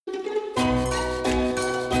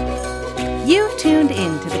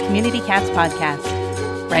Community Cats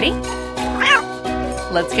podcast. Ready?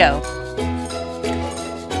 Let's go.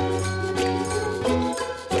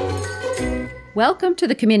 Welcome to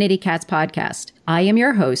the Community Cats podcast. I am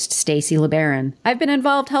your host, Stacy LeBaron. I've been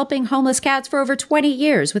involved helping homeless cats for over 20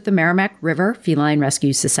 years with the Merrimack River Feline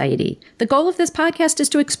Rescue Society. The goal of this podcast is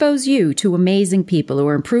to expose you to amazing people who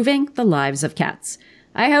are improving the lives of cats.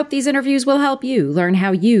 I hope these interviews will help you learn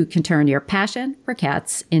how you can turn your passion for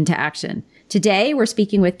cats into action. Today, we're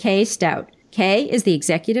speaking with Kay Stout. Kay is the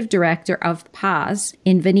executive director of PAAS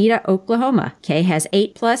in Vinita, Oklahoma. Kay has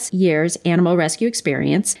 8+ years animal rescue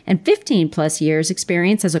experience and 15+ years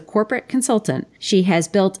experience as a corporate consultant. She has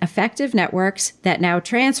built effective networks that now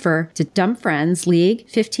transfer to Dumb Friends League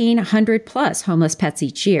 1,500+ homeless pets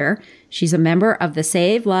each year. She's a member of the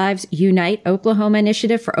Save Lives Unite Oklahoma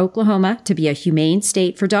initiative for Oklahoma to be a humane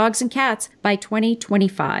state for dogs and cats by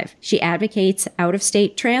 2025. She advocates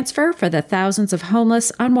out-of-state transfer for the thousands of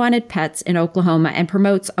homeless, unwanted pets in Oklahoma and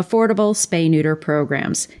promotes affordable spay-neuter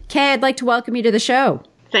programs. Kay, I'd like to welcome you to the show.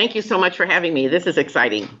 Thank you so much for having me. This is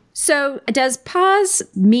exciting. So, does PAAS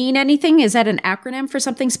mean anything? Is that an acronym for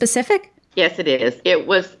something specific? Yes, it is. It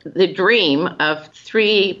was the dream of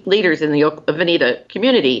 3 leaders in the Vinita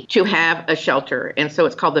community to have a shelter. And so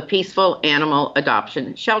it's called the Peaceful Animal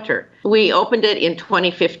Adoption Shelter. We opened it in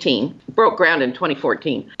 2015, broke ground in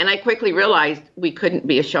 2014. And I quickly realized we couldn't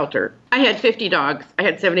be a shelter. I had 50 dogs. I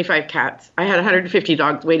had 75 cats. I had 150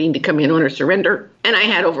 dogs waiting to come in, owner surrender. And I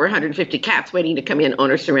had over 150 cats waiting to come in,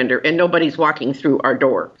 owner surrender. And nobody's walking through our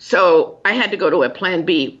door. So I had to go to a plan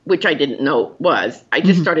B, which I didn't know was. I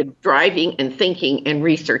just started driving and thinking and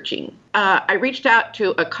researching. I reached out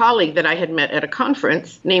to a colleague that I had met at a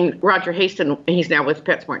conference named Roger Haston, and he's now with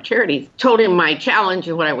PetSmart Charities, told him my challenge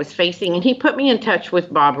and what I was facing, and he put me in touch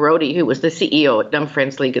with Bob Rohde, who was the CEO at Dumb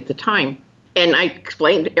Friends League at the time. And I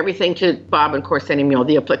explained everything to Bob, and of course, sent him,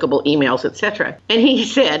 the applicable emails, etc. And he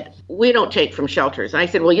said, "We don't take from shelters." And I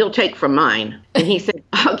said, "Well, you'll take from mine." And he said,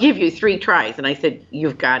 "I'll give you 3 tries." And I said,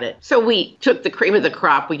 "You've got it." So we took the cream of the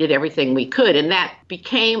crop. We did everything we could. And that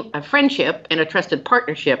became a friendship and a trusted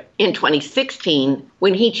partnership in 2016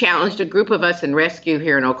 when he challenged a group of us in rescue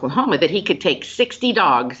here in Oklahoma that he could take 60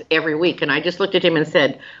 dogs every week. And I just looked at him and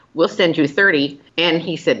said, "We'll send you 30. And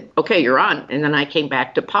he said, "Okay, you're on." And then I came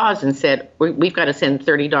back to PAAS and said, "We've got to send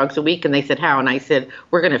 30 dogs a week." And they said, "How?" And I said,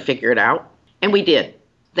 "We're going to figure it out." And we did.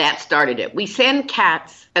 That started it. We send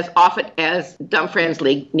cats as often as Dumb Friends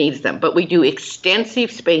League needs them, but we do extensive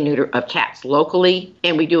spay-neuter of cats locally,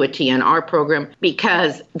 and we do a TNR program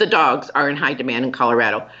because the dogs are in high demand in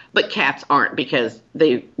Colorado, but cats aren't because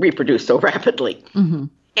they reproduce so rapidly.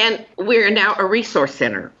 And we're now a resource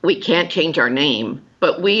center. We can't change our name,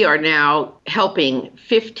 but we are now helping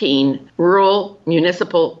 15 rural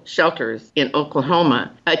municipal shelters in Oklahoma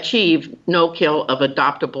achieve no kill of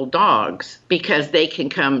adoptable dogs because they can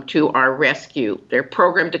come to our rescue. They're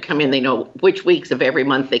programmed to come in. They know which weeks of every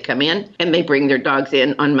month they come in, and they bring their dogs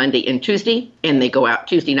in on Monday and Tuesday, and they go out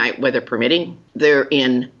Tuesday night, weather permitting. They're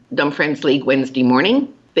in Dumb Friends League Wednesday morning.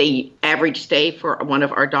 The average stay for one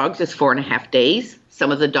of our dogs is 4.5 days.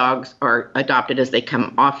 Some of the dogs are adopted as they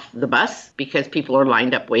come off the bus because people are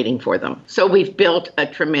lined up waiting for them. So we've built a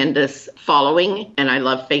tremendous following, and I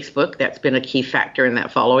love Facebook. That's been a key factor in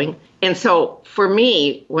that following. And so for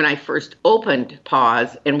me, when I first opened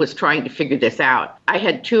PAAS and was trying to figure this out, I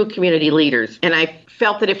had 2 community leaders, and I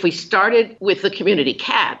felt that if we started with the community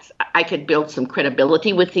cats, I could build some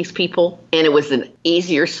credibility with these people, and it was an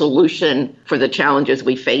easier solution for the challenges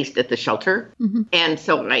we faced at the shelter. And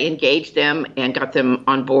so I engaged them and got them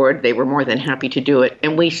on board. They were more than happy to do it.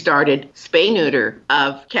 And we started spay-neuter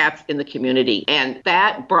of cats in the community, and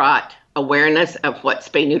that brought awareness of what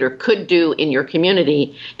spay-neuter could do in your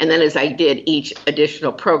community. And then as I did each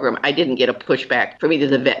additional program, I didn't get a pushback from either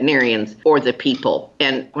the veterinarians or the people.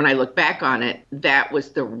 And when I look back on it, that was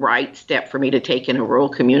the right step for me to take in a rural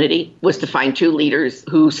community, was to find 2 leaders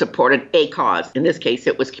who supported a cause. In this case,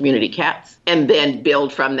 it was community cats, and then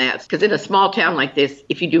build from that. Because in a small town like this,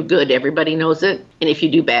 if you do good, everybody knows it. And if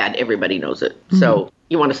you do bad, everybody knows it. So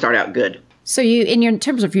you want to start out good. So you, in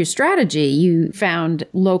terms of your strategy, you found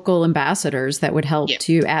local ambassadors that would help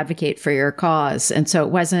to advocate for your cause. And so it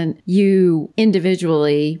wasn't you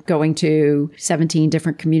individually going to 17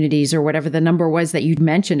 different communities or whatever the number was that you'd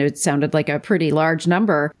mentioned. It sounded like a pretty large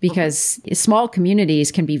number because small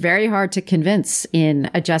communities can be very hard to convince in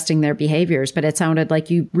adjusting their behaviors. But it sounded like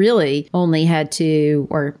you really only had to,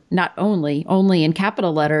 or not only in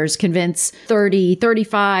capital letters, convince 30,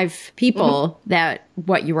 35 people that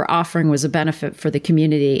what you were offering was a benefit for the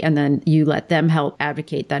community, and then you let them help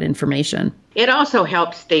advocate that information. It also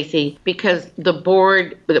helps, Stacy, because the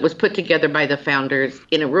board that was put together by the founders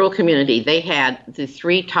in a rural community, they had the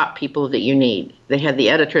three top people that you need. They had the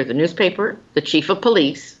editor of the newspaper, the chief of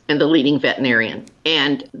police, and the leading veterinarian.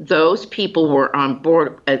 And those people were on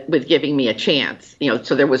board with giving me a chance,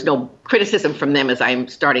 so there was no criticism from them as I'm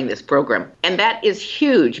starting this program. And that is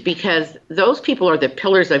huge because those people are the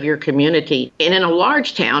pillars of your community. And in a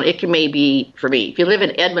large town, it can maybe, for me, if you live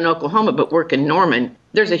in Edmond, Oklahoma, but work in Norman,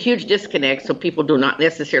 there's a huge disconnect, so people do not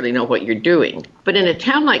necessarily know what you're doing. But in a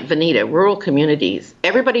town like Vinita, rural communities,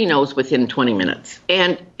 everybody knows within 20 minutes.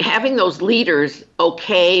 And having those leaders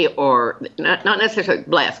okay or not necessarily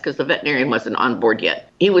blessed, because the veterinarian wasn't on board yet.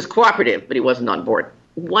 He was cooperative, but he wasn't on board.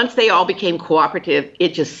 Once they all became cooperative, it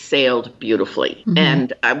just sailed beautifully. Mm-hmm.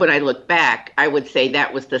 And when I look back, I would say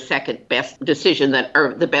that was the second best decision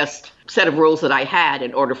or the best set of rules that I had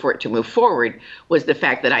in order for it to move forward was the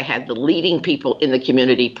fact that I had the leading people in the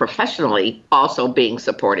community professionally also being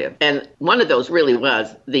supportive. And one of those really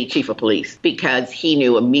was the chief of police because he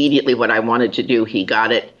knew immediately what I wanted to do. He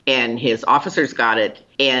got it and his officers got it.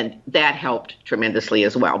 And that helped tremendously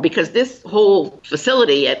as well because this whole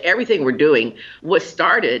facility and everything we're doing was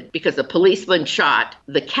started because a policeman shot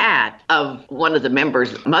the cat of one of the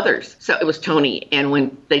members' mothers. So it was Tony. And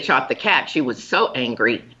when they shot the cat, she was so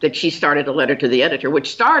angry that she started a letter to the editor,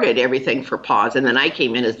 which started everything for PAAS. And then I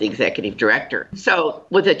came in as the executive director. So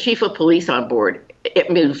with the chief of police on board,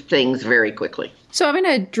 it moved things very quickly. So I'm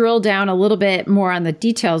going to drill down a little bit more on the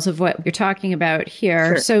details of what you're talking about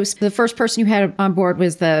here. Sure. So the first person you had on board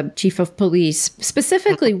was the chief of police.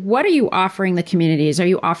 Specifically, what are you offering the communities? Are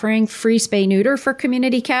you offering free spay-neuter for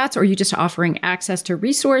community cats, or are you just offering access to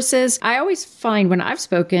resources? I always find when I've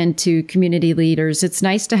spoken to community leaders, it's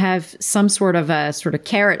nice to have some sort of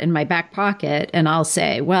carrot in my back pocket. And I'll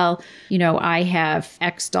say, well, I have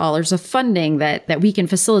X dollars of funding that we can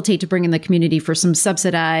facilitate to bring in the community for some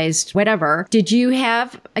subsidized whatever. Did you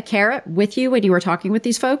have a carrot with you when you were talking with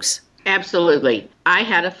these folks? Absolutely. I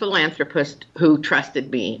had a philanthropist who trusted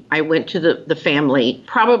me. I went to the family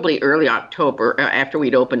probably early October after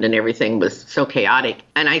we'd opened and everything was so chaotic.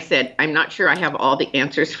 And I said, I'm not sure I have all the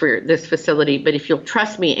answers for this facility, but if you'll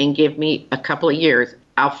trust me and give me a couple of years,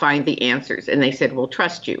 I'll find the answers. And they said, we'll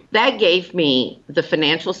trust you. That gave me the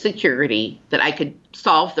financial security that I could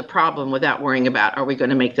solve the problem without worrying about, are we going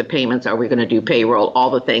to make the payments? Are we going to do payroll? All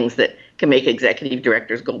the things that can make executive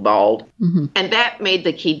directors go bald. Mm-hmm. And that made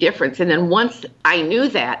the key difference. And then once I knew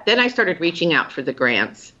that, then I started reaching out for the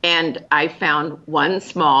grants. And I found one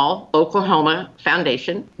small Oklahoma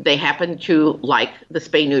foundation. They happened to like the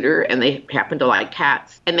spay-neuter and they happened to like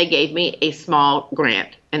cats. And they gave me a small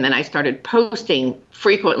grant. And then I started posting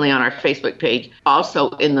frequently on our Facebook page,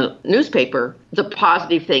 also in the newspaper, the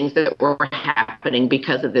positive things that were happening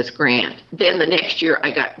because of this grant. Then the next year,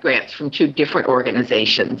 I got grants from 2 different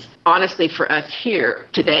organizations. Honestly, for us here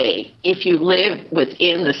today, if you live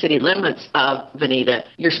within the city limits of Vinita,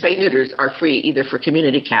 your spay-neuters are free either for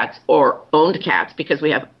community cats or owned cats because we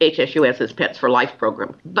have HSUS's Pets for Life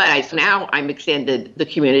program. But now I'm extended the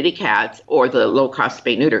community cats or the low-cost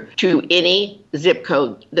spay-neuter to any zip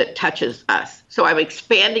code that touches us. So I'm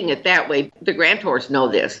expanding it that way. The grantors know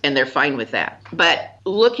this, and they're fine with that. But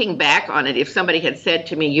looking back on it, if somebody had said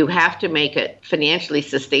to me, you have to make it financially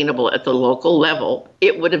sustainable at the local level,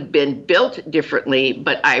 it would have been built differently,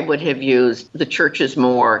 but I would have used the churches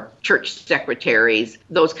more, church secretaries,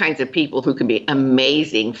 those kinds of people who can be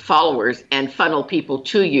amazing followers and funnel people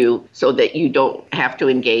to you so that you don't have to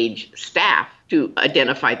engage staff to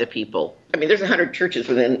identify the people. I mean, there's 100 churches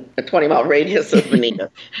within a 20-mile radius of Vinita.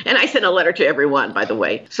 And I sent a letter to everyone, by the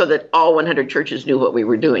way, so that all 100 churches knew what we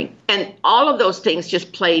were doing. And all of those things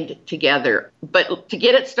just played together. But to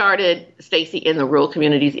get it started, Stacy, in the rural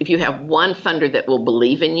communities, if you have one funder that will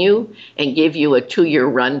believe in you and give you a 2-year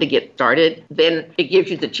run to get started, then it gives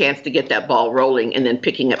you the chance to get that ball rolling and then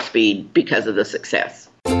picking up speed because of the success.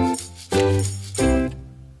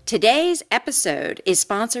 Today's episode is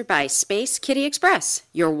sponsored by Space Kitty Express,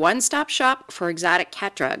 your one-stop shop for exotic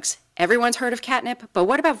cat drugs. Everyone's heard of catnip, but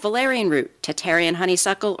what about valerian root, Tartarian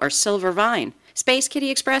honeysuckle, or silver vine? Space Kitty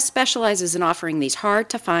Express specializes in offering these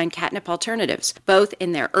hard-to-find catnip alternatives, both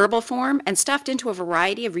in their herbal form and stuffed into a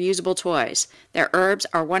variety of reusable toys. Their herbs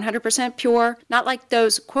are 100% pure, not like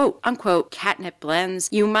those quote-unquote catnip blends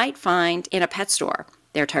you might find in a pet store.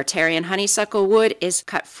 Their Tartarian honeysuckle wood is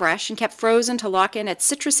cut fresh and kept frozen to lock in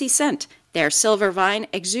its citrusy scent. Their silver vine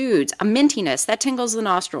exudes a mintiness that tingles the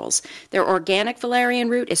nostrils. Their organic valerian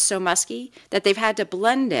root is so musky that they've had to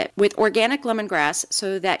blend it with organic lemongrass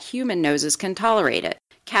so that human noses can tolerate it.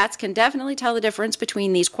 Cats can definitely tell the difference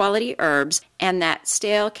between these quality herbs and that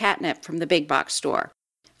stale catnip from the big box store.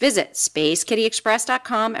 Visit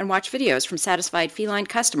SpaceKittyExpress.com and watch videos from satisfied feline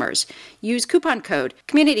customers. Use coupon code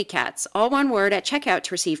CommunityCats, all one word, at checkout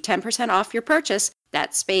to receive 10% off your purchase.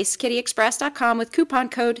 That's SpaceKittyExpress.com with coupon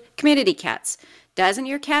code CommunityCats. Doesn't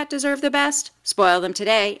your cat deserve the best? Spoil them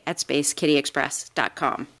today at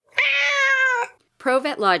SpaceKittyExpress.com.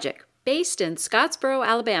 ProVet Logic, based in Scottsboro,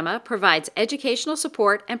 Alabama, provides educational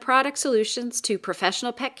support and product solutions to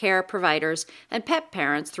professional pet care providers and pet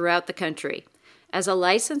parents throughout the country. As a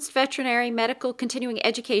licensed veterinary medical continuing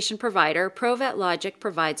education provider, ProVet Logic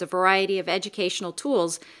provides a variety of educational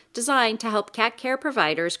tools designed to help cat care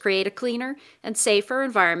providers create a cleaner and safer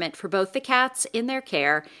environment for both the cats in their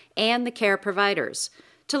care and the care providers.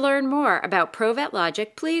 To learn more about ProVet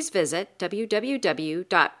Logic, please visit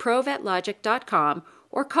www.provetlogic.com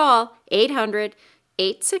or call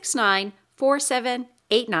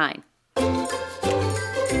 800-869-4789.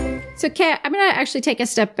 So, Kat, I'm going to actually take a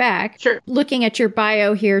step back. Sure. Looking at your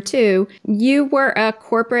bio here, too, you were a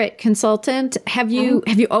corporate consultant. Have you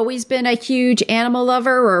always been a huge animal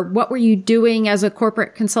lover, or what were you doing as a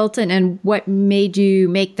corporate consultant, and what made you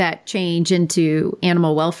make that change into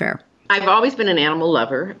animal welfare? I've always been an animal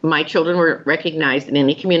lover. My children were recognized in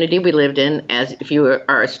any community we lived in as, if you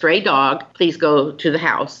are a stray dog, please go to this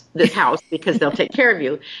house, because they'll take care of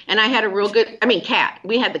you. And I had a real good, cat.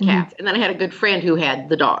 We had the cats. And then I had a good friend who had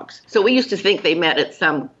the dogs. So we used to think they met at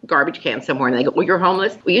some garbage can somewhere, and they go, well, you're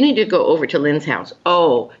homeless? Well, you need to go over to Lynn's house.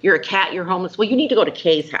 Oh, you're a cat, you're homeless? Well, you need to go to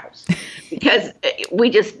Kay's house. Because we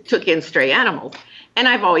just took in stray animals. And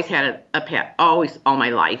I've always had a pet, always, all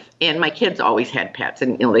my life. And my kids always had pets.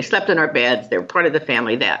 And, they slept in our beds. They were part of the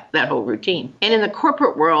family, that whole routine. And in the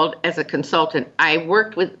corporate world, as a consultant, I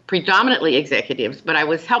worked with predominantly executives, but I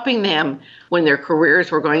was helping them when their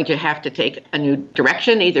careers were going to have to take a new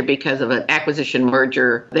direction, either because of an acquisition,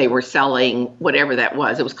 merger, they were selling, whatever that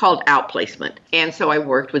was. It was called outplacement. And so I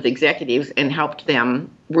worked with executives and helped them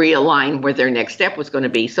realign where their next step was going to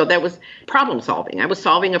be. So that was problem solving. I was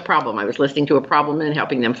solving a problem. I was listening to a problem and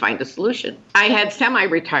helping them find a solution. I had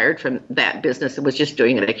semi-retired from that business and was just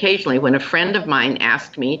doing it occasionally when a friend of mine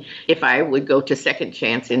asked me if I would go to Second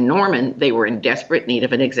Chance in Norman. They were in desperate need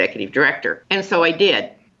of an executive director. And so I did.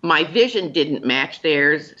 My vision didn't match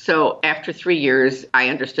theirs. So after 3 years, I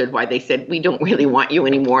understood why they said, we don't really want you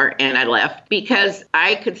anymore. And I left because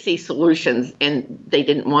I could see solutions, and they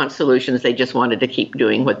didn't want solutions. They just wanted to keep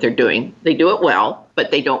doing what they're doing. They do it well, but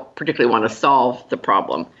they don't particularly want to solve the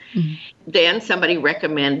problem. Mm-hmm. Then somebody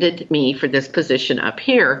recommended me for this position up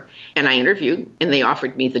here, and I interviewed, and they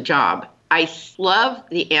offered me the job. I love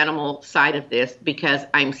the animal side of this because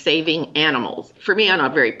I'm saving animals. For me, on a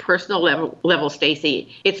very personal level,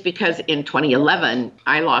 Stacy, it's because in 2011,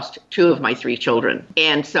 I lost 2 of my 3 children.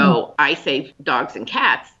 And so I save dogs and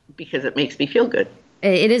cats because it makes me feel good.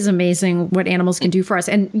 It is amazing what animals can do for us.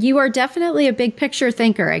 And you are definitely a big picture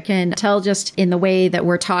thinker. I can tell just in the way that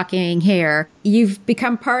we're talking here. You've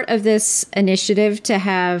become part of this initiative to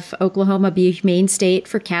have Oklahoma be a humane state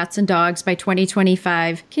for cats and dogs by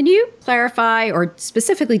 2025. Can you clarify or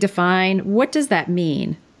specifically define what does that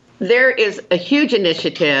mean? There is a huge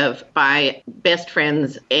initiative by Best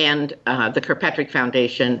Friends and the Kirkpatrick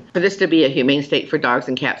Foundation for this to be a humane state for dogs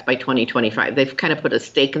and cats by 2025. They've kind of put a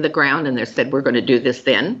stake in the ground and they said, we're going to do this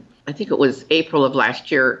then. I think it was April of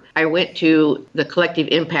last year. I went to the Collective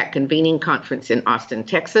Impact Convening Conference in Austin,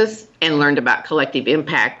 Texas, and learned about collective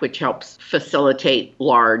impact, which helps facilitate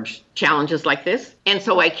large challenges like this. And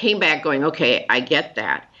so I came back going, okay, I get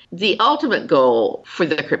that. The ultimate goal for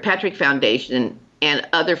the Kirkpatrick Foundation and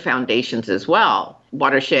other foundations as well,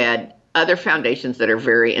 Watershed, other foundations that are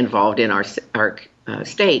very involved in our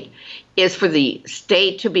state, is for the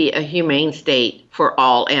state to be a humane state for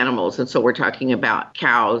all animals. And so we're talking about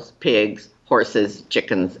cows, pigs, horses,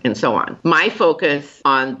 chickens, and so on. My focus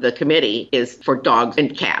on the committee is for dogs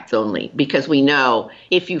and cats only, because we know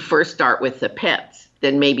if you first start with the pets,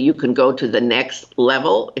 then maybe you can go to the next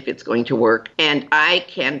level if it's going to work. And I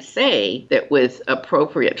can say that with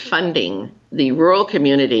appropriate funding, the rural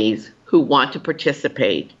communities who want to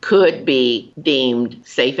participate could be deemed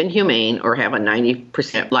safe and humane or have a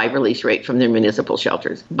 90% live release rate from their municipal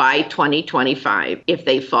shelters by 2025 if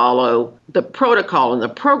they follow the protocol and the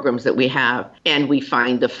programs that we have and we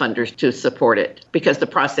find the funders to support it, because the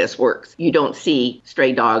process works. You don't see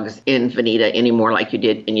stray dogs in Vinita anymore like you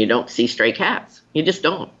did, and you don't see stray cats. You just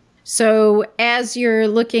don't. So as you're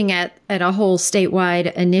looking at a whole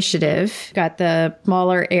statewide initiative, got the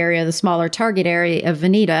smaller area, the smaller target area of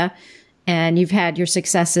Vinita, and you've had your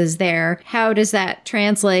successes there. How does that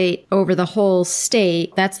translate over the whole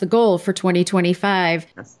state? That's the goal for 2025.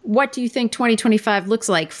 Yes. What do you think 2025 looks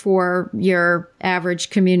like for your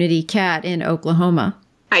average community cat in Oklahoma?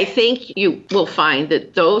 I think you will find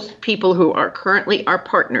that those people who are currently our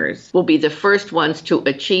partners will be the first ones to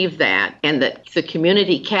achieve that, and that the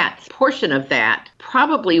community cats portion of that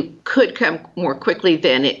probably could come more quickly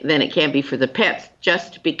than it can be for the pets,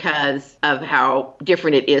 just because of how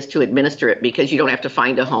different it is to administer it, because you don't have to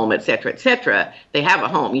find a home, et cetera, et cetera. They have a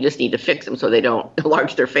home. You just need to fix them so they don't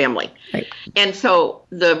enlarge their family. Right. And so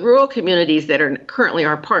the rural communities that are currently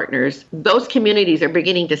our partners, those communities are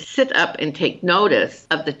beginning to sit up and take notice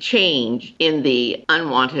of the change in the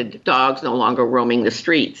unwanted dogs no longer roaming the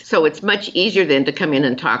streets. So it's much easier then to come in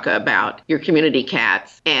and talk about your community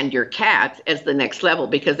cats and your cats as the next level,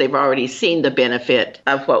 because they've already seen the benefit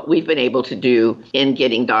of what we've been able to do in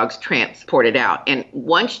getting dogs transported out. And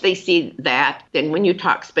once they see that, then when you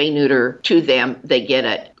talk spay neuter to them, they get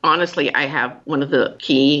it. Honestly, I have one of the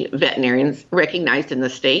key veterinarians recognized in the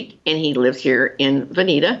state, and he lives here in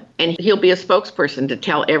Vinita, and he'll be a spokesperson to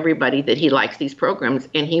tell everybody that he likes these programs.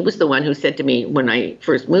 And he was the one who said to me when I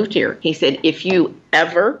first moved here, he said, if you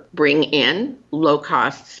ever bring in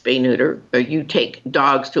low-cost spay neuter, or you take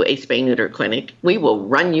dogs to a spay neuter clinic, we will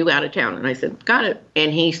run you out of town. And I said, got it.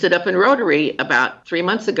 And he stood up in Rotary about 3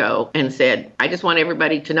 months ago and said, I just want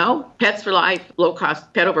everybody to know, Pets for Life,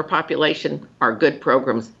 low-cost pet overpopulation are good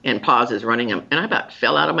programs, and PAAS is running them. And I about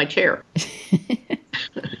fell out of my chair.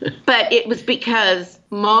 But it was because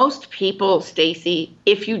most people, Stacy,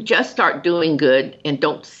 if you just start doing good and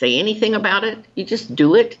don't say anything about it, you just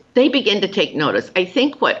do it, they begin to take notice. I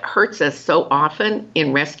think what hurts us so often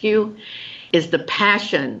in rescue is the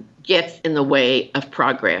passion gets in the way of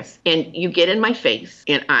progress. And you get in my face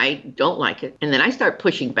and I don't like it. And then I start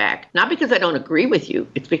pushing back, not because I don't agree with you.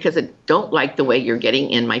 It's because I don't like the way you're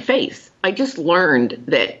getting in my face. I just learned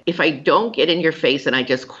that if I don't get in your face and I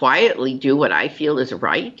just quietly do what I feel is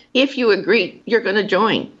right, if you agree, you're going to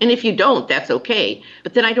join. And if you don't, that's okay.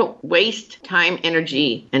 But then I don't waste time,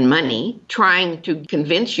 energy, and money trying to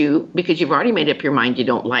convince you because you've already made up your mind you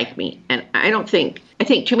don't like me. And I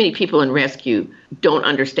think too many people in rescue don't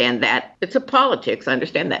understand that. It's a politics, I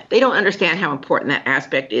understand that. They don't understand how important that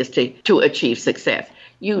aspect is to achieve success.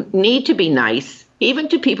 You need to be nice, even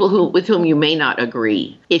to people with whom you may not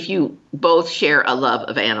agree, if you both share a love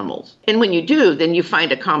of animals. And when you do, then you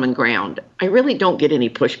find a common ground. I really don't get any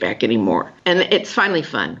pushback anymore. And it's finally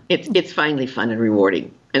fun. It's finally fun and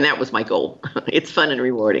rewarding. And that was my goal. It's fun and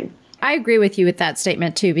rewarding. I agree with you with that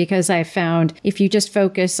statement too, because I found if you just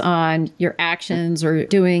focus on your actions or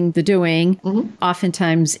doing the doing,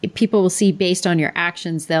 oftentimes people will see based on your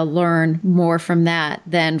actions, they'll learn more from that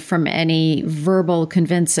than from any verbal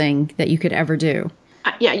convincing that you could ever do.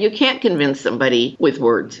 Yeah, you can't convince somebody with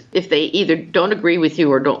words. If they either don't agree with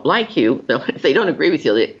you or don't like you, if they don't agree with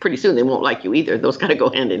you, pretty soon they won't like you either. Those got to go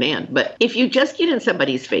hand in hand. But if you just get in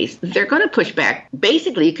somebody's face, they're going to push back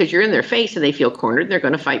basically because you're in their face and they feel cornered. They're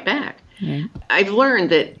going to fight back. Yeah. I've learned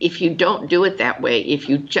that if you don't do it that way, if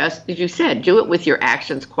you just, as you said, do it with your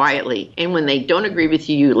actions quietly. And when they don't agree with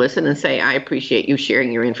you, you listen and say, I appreciate you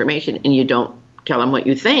sharing your information. And you don't tell them what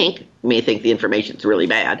you think. You may think the information's really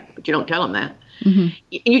bad, but you don't tell them that. Mm-hmm.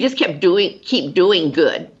 You just keep doing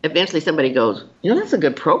good. Eventually somebody goes, that's a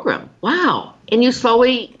good program. Wow. And you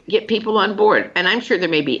slowly get people on board. And I'm sure there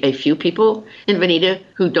may be a few people in Vinita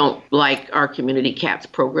who don't like our community cats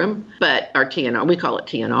program, but our TNR, we call it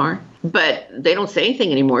TNR, but they don't say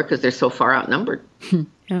anything anymore because they're so far outnumbered.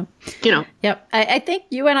 Yeah. Yep. I think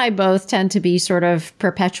you and I both tend to be sort of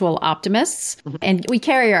perpetual optimists, and we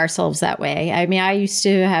carry ourselves that way. I mean, I used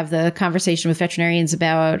to have the conversation with veterinarians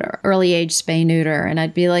about early age spay neuter, and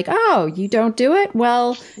I'd be like, oh, you don't do it?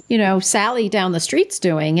 Well, Sally down the street's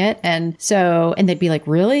doing it. And they'd be like,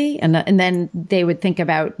 really? And then they would think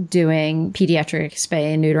about doing pediatric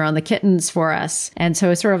spay and neuter on the kittens for us. And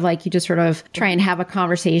so it's sort of like you just sort of try and have a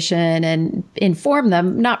conversation and inform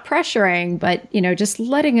them, not pressuring, but, just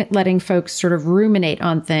letting folks sort of ruminate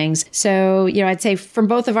on things. So, I'd say from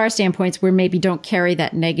both of our standpoints, we maybe don't carry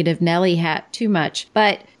that negative Nelly hat too much.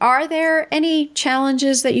 But are there any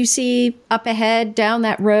challenges that you see up ahead down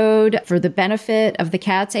that road for the benefit of the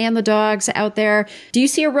cats and the dogs out there? Do you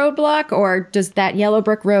see a roadblock, or does that yellow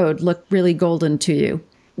brick road look really golden to you?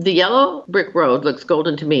 The yellow brick road looks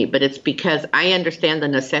golden to me, but it's because I understand the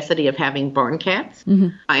necessity of having barn cats. Mm-hmm.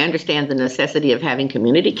 I understand the necessity of having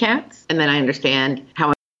community cats. And then I understand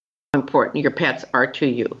how important your pets are to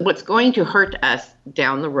you. What's going to hurt us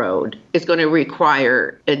down the road is going to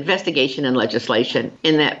require investigation and legislation,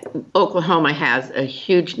 in that Oklahoma has a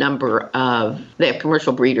huge number they have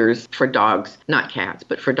commercial breeders for dogs, not cats,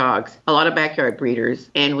 but for dogs, a lot of backyard breeders,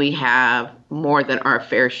 and we have more than our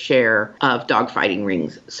fair share of dogfighting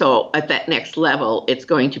rings. So at that next level,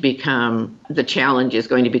 the challenge is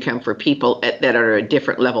going to become for people that are at a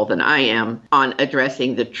different level than I am on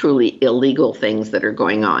addressing the truly illegal things that are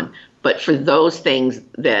going on. But for those things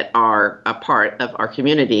that are a part of our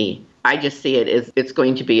community, I just see it as it's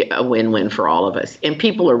going to be a win-win for all of us. And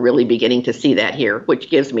people are really beginning to see that here, which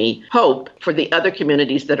gives me hope for the other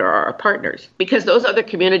communities that are our partners. Because those other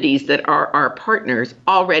communities that are our partners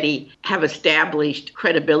already have established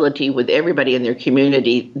credibility with everybody in their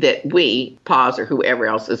community that we, PAAS or whoever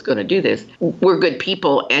else is going to do this, we're good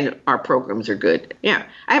people and our programs are good. Yeah,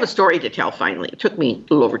 I have a story to tell finally. It took me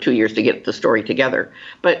a little over 2 years to get the story together.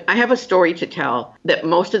 But I have a story to tell that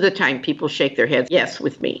most of the time people shake their heads yes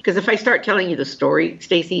with me. Because if I start telling you the story,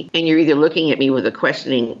 Stacy, and you're either looking at me with a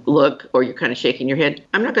questioning look or you're kind of shaking your head,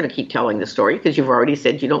 I'm not going to keep telling the story because you've already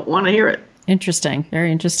said you don't want to hear it. Interesting.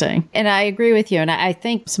 Very interesting. And I agree with you. And I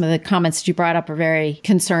think some of the comments that you brought up are very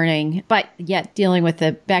concerning, but yet dealing with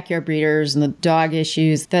the backyard breeders and the dog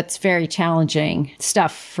issues, that's very challenging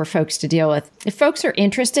stuff for folks to deal with. If folks are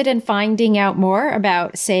interested in finding out more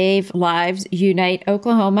about Save Lives Unite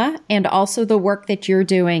Oklahoma and also the work that you're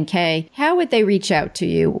doing, Kay, how would they reach out to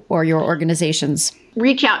you or your organizations?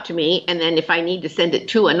 Reach out to me, and then if I need to send it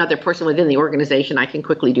to another person within the organization, I can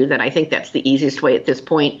quickly do that. I think that's the easiest way at this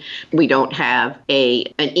point. We don't have an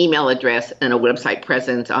email address and a website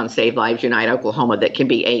presence on Save Lives Unite Oklahoma that can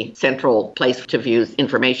be a central place to view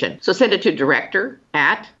information. So send it to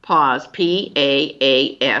director@PAAS,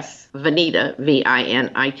 PAAS, Vinita,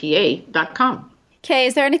 VINITA.com. Kay,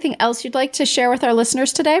 is there anything else you'd like to share with our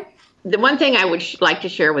listeners today? The one thing I would like to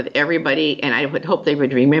share with everybody, and I would hope they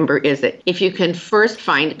would remember, is that if you can first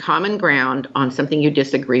find common ground on something you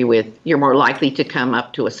disagree with, you're more likely to come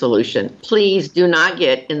up to a solution. Please do not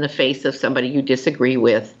get in the face of somebody you disagree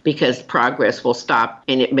with, because progress will stop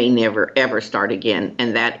and it may never, ever start again.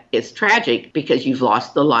 And that is tragic because you've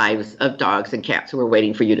lost the lives of dogs and cats who are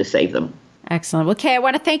waiting for you to save them. Excellent. Well, Kay, I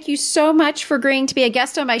want to thank you so much for agreeing to be a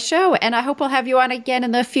guest on my show, and I hope we'll have you on again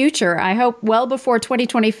in the future. I hope well before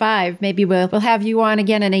 2025. Maybe we'll have you on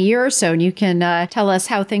again in a year or so, and you can tell us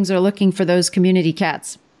how things are looking for those community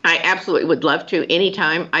cats. I absolutely would love to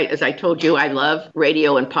anytime. As I told you, I love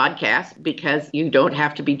radio and podcasts because you don't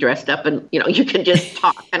have to be dressed up and, you can just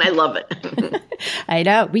talk, and I love it. I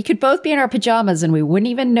know. We could both be in our pajamas and we wouldn't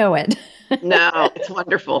even know it. No, it's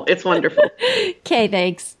wonderful. It's wonderful. Okay,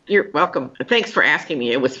 thanks. You're welcome. Thanks for asking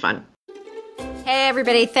me. It was fun. Hey,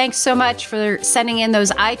 everybody. Thanks so much for sending in those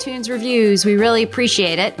iTunes reviews. We really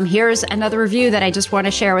appreciate it. And here's another review that I just want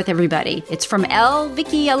to share with everybody. It's from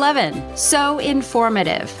LVicky11. So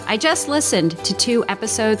informative. I just listened to 2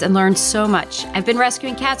 episodes and learned so much. I've been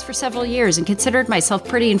rescuing cats for several years and considered myself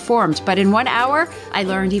pretty informed, but in 1 hour, I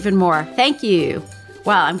learned even more. Thank you.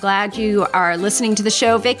 Well, I'm glad you are listening to the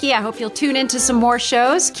show, Vicky. I hope you'll tune into some more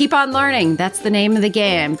shows. Keep on learning. That's the name of the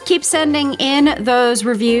game. Keep sending in those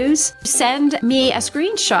reviews. Send me a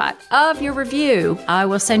screenshot of your review. I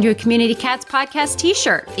will send you a Community Cats Podcast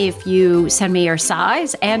t-shirt if you send me your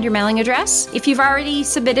size and your mailing address. If you've already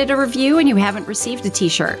submitted a review and you haven't received a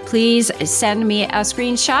t-shirt, please send me a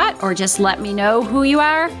screenshot or just let me know who you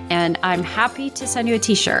are, and I'm happy to send you a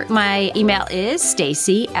t-shirt. My email is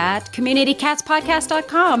Stacy@communitycatspodcast.com.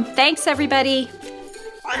 Thanks, everybody.